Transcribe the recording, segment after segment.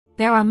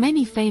There are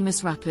many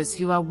famous rappers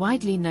who are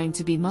widely known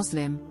to be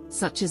Muslim,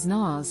 such as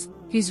Nas,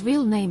 whose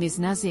real name is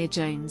Nasir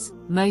Jones,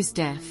 Mos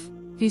Def,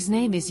 whose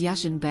name is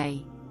Yasin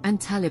Bey,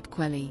 and Talib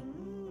Kweli.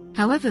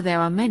 However,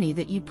 there are many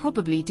that you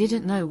probably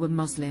didn't know were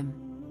Muslim.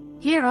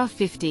 Here are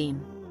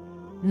 15.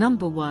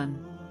 Number 1.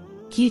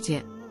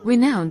 Q-Tip.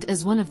 Renowned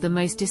as one of the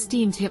most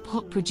esteemed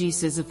hip-hop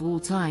producers of all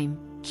time,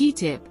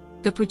 Q-Tip,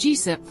 the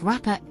producer,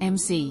 rapper,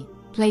 MC,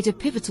 played a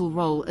pivotal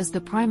role as the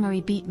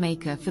primary beat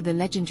maker for the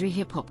legendary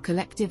hip-hop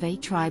collective A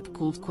Tribe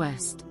Called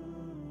Quest.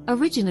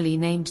 Originally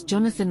named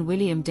Jonathan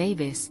William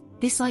Davis,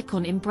 this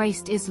icon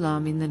embraced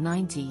Islam in the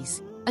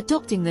 90s,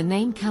 adopting the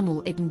name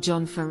Kamal ibn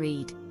John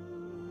Farid.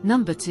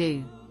 Number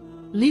 2.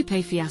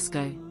 Lupe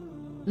Fiasco.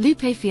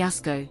 Lupe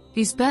Fiasco,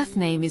 whose birth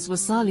name is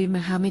Wasalu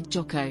Muhammad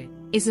Joko,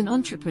 is an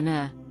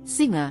entrepreneur,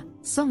 singer,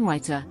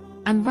 songwriter,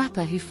 and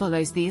rapper who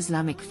follows the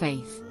Islamic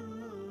faith.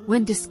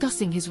 When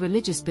discussing his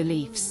religious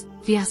beliefs,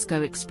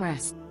 Fiasco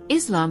expressed,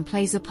 "Islam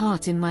plays a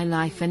part in my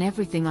life and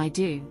everything I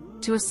do,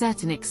 to a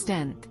certain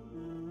extent.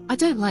 I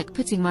don't like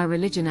putting my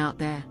religion out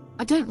there,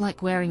 I don't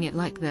like wearing it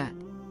like that,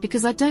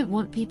 because I don't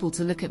want people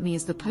to look at me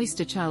as the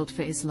poster child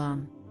for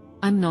Islam.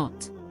 I'm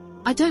not.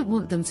 I don't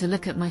want them to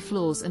look at my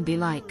flaws and be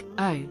like,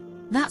 oh,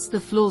 that's the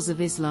flaws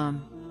of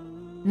Islam."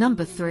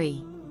 Number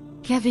 3.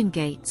 Kevin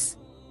Gates.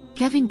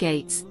 Kevin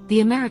Gates, the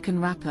American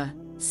rapper,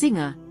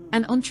 singer,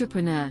 and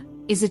entrepreneur,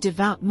 is a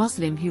devout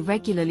Muslim who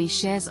regularly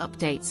shares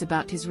updates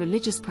about his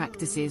religious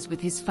practices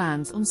with his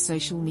fans on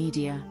social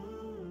media.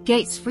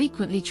 Gates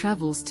frequently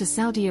travels to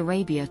Saudi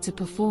Arabia to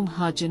perform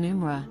Hajj and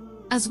Umrah,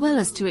 as well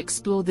as to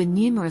explore the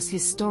numerous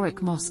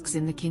historic mosques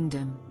in the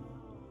kingdom.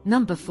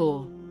 Number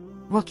 4.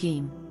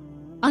 Rakim.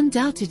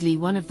 Undoubtedly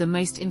one of the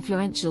most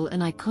influential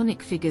and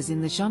iconic figures in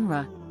the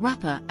genre,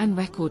 rapper and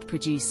record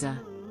producer.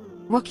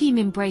 Rakim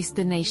embraced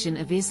the Nation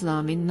of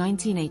Islam in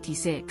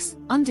 1986,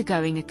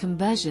 undergoing a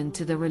conversion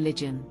to the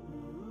religion.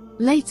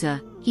 Later,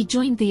 he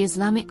joined the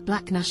Islamic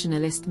black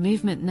nationalist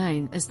movement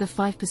known as the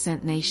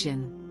 5%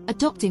 Nation,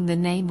 adopting the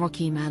name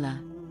Rakim Allah.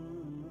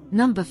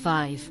 Number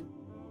 5.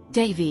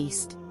 Dave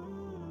East.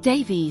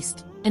 Dave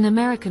East, an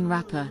American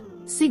rapper,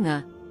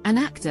 singer, and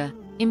actor,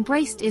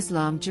 embraced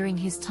Islam during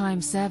his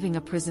time serving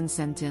a prison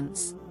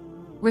sentence.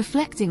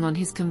 Reflecting on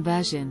his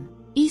conversion,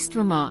 East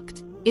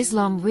remarked,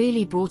 "Islam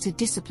really brought a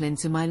discipline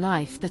to my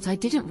life that I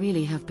didn't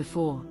really have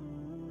before.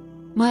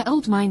 My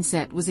old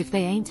mindset was if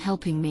they ain't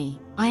helping me,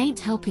 I ain't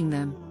helping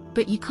them,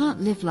 but you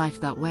can't live life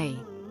that way."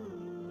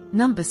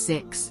 Number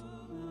 6.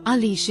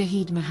 Ali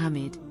Shaheed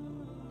Muhammad.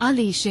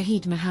 Ali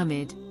Shaheed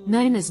Muhammad,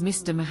 known as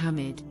Mr.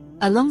 Muhammad,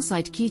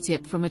 alongside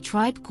Q-Tip from A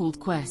Tribe Called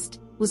Quest,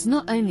 was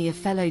not only a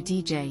fellow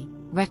DJ,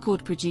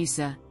 record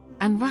producer,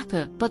 and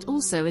rapper but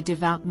also a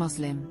devout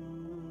Muslim.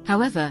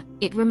 However,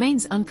 it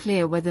remains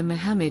unclear whether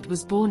Muhammad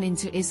was born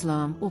into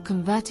Islam or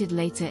converted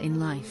later in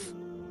life.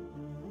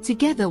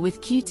 Together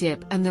with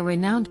Q-Tip and the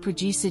renowned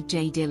producer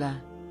Jay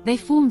Dilla, they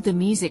formed the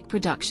music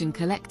production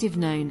collective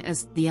known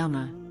as The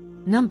Ummah.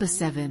 Number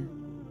 7.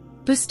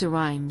 Busta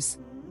Rhymes.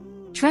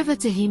 Trevor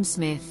Tahim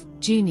Smith,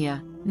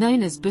 Jr.,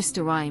 known as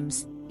Busta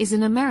Rhymes, is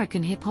an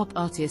American hip-hop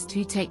artist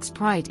who takes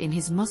pride in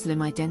his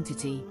Muslim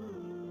identity.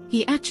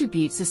 He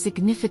attributes a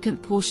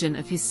significant portion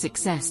of his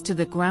success to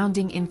the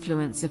grounding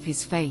influence of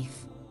his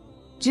faith.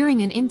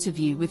 During an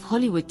interview with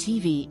Hollywood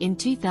TV in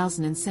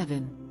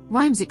 2007,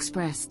 Rhymes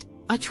expressed,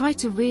 "I try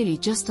to really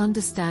just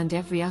understand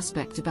every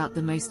aspect about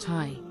the Most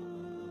High.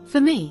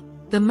 For me,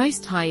 the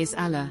Most High is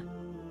Allah.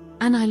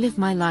 And I live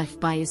my life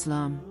by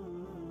Islam.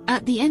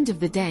 At the end of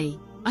the day,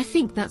 I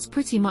think that's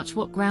pretty much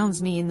what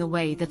grounds me in the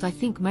way that I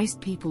think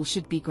most people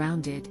should be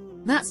grounded.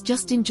 That's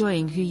just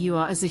enjoying who you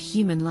are as a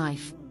human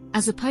life,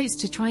 as opposed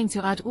to trying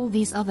to add all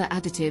these other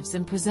additives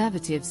and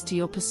preservatives to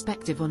your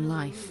perspective on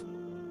life."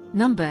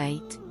 Number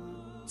 8.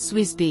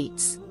 Swizz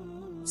Beatz.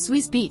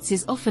 Swizz Beatz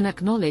is often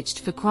acknowledged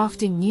for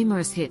crafting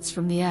numerous hits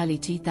from the early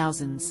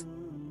 2000s.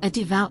 A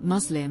devout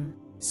Muslim,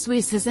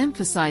 Swizz has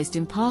emphasized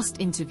in past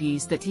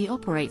interviews that he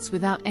operates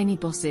without any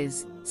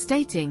bosses,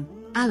 stating,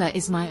 "Allah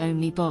is my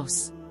only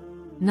boss."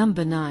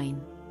 Number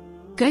 9.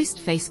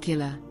 Ghostface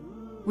Killah.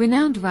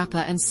 Renowned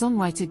rapper and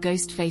songwriter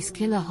Ghostface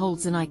Killah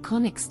holds an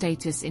iconic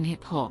status in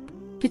hip-hop,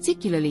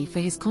 particularly for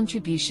his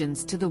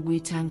contributions to the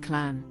Wu-Tang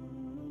Clan.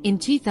 In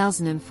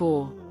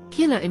 2004,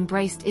 Killah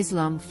embraced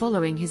Islam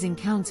following his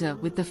encounter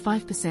with the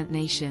 5%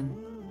 Nation.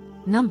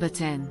 Number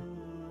 10.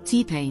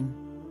 T-Pain.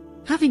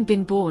 Having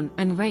been born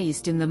and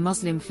raised in the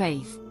Muslim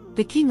faith,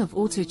 the king of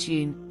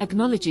autotune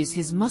acknowledges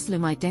his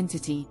Muslim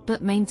identity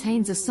but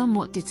maintains a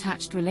somewhat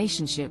detached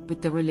relationship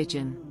with the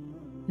religion.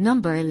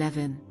 Number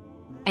 11.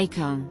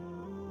 Akon.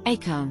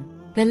 Akon,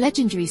 the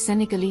legendary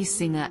Senegalese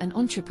singer and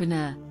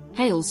entrepreneur,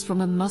 hails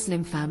from a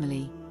Muslim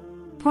family.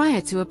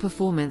 Prior to a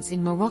performance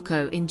in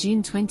Morocco in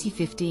June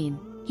 2015,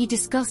 he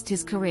discussed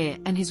his career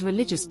and his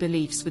religious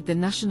beliefs with the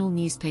national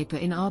newspaper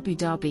in Abu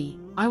Dhabi.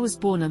 "I was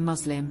born a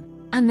Muslim,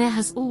 and there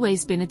has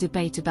always been a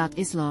debate about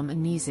Islam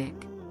and music.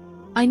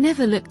 I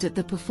never looked at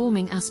the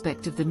performing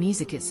aspect of the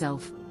music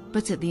itself,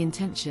 but at the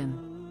intention."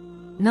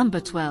 Number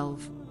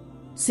 12.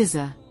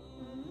 SZA.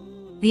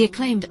 The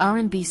acclaimed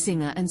R&B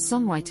singer and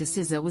songwriter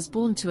SZA was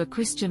born to a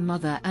Christian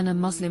mother and a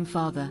Muslim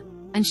father,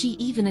 and she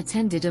even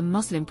attended a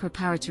Muslim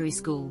preparatory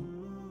school.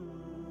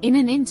 In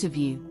an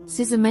interview,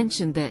 SZA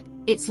mentioned that,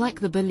 "It's like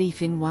the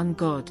belief in one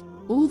God,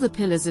 all the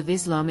pillars of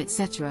Islam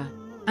etc.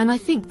 And I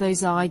think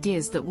those are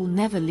ideas that will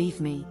never leave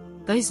me,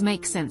 those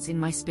make sense in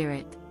my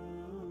spirit.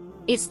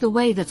 It's the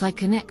way that I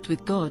connect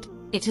with God,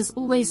 it has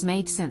always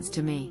made sense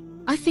to me.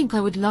 I think I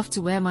would love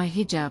to wear my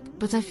hijab,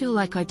 but I feel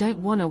like I don't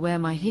want to wear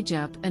my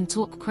hijab and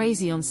talk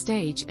crazy on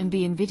stage and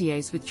be in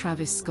videos with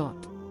Travis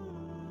Scott.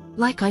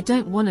 Like I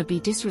don't want to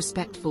be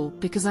disrespectful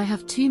because I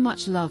have too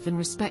much love and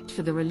respect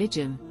for the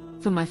religion,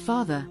 for my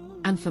father,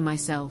 and for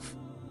myself."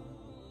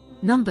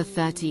 Number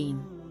 13.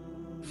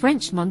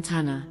 French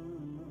Montana.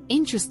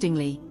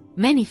 Interestingly,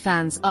 many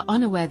fans are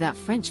unaware that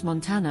French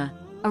Montana,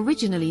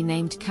 originally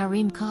named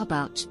Karim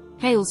Karbouch,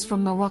 hails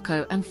from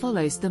Morocco and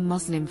follows the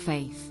Muslim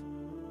faith.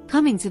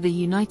 Coming to the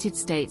United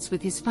States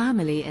with his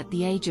family at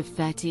the age of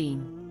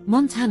 13,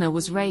 Montana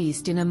was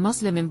raised in a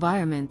Muslim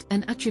environment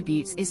and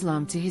attributes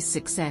Islam to his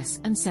success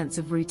and sense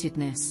of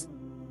rootedness.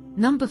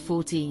 Number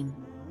 14.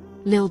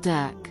 Lil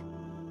Durk.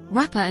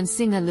 Rapper and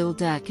singer Lil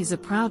Durk is a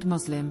proud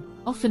Muslim,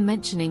 often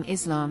mentioning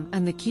Islam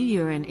and the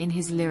Quran in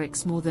his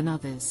lyrics more than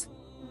others.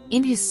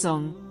 In his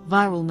song,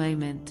 Viral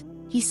Moment,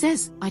 he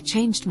says, "I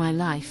changed my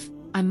life,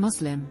 I'm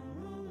Muslim."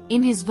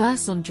 In his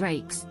verse on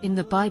Drake's In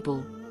the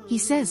Bible, he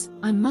says,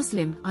 "I'm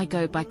Muslim, I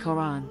go by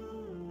Quran."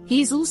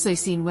 He is also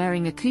seen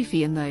wearing a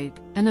kufi and thobe,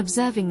 and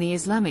observing the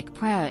Islamic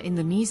prayer in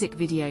the music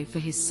video for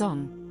his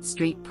song,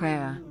 Street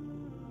Prayer.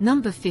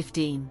 Number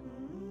 15.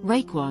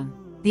 Raekwon.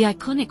 The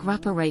iconic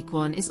rapper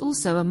Raekwon is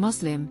also a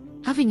Muslim,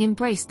 having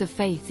embraced the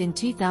faith in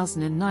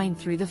 2009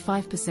 through the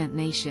 5%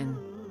 Nation.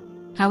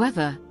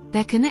 However,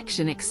 their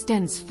connection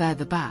extends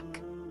further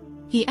back.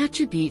 He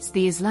attributes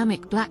the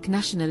Islamic black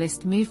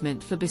nationalist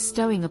movement for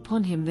bestowing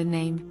upon him the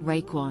name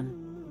Raekwon.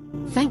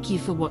 Thank you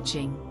for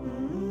watching.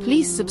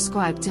 Please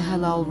subscribe to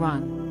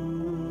Halalrun.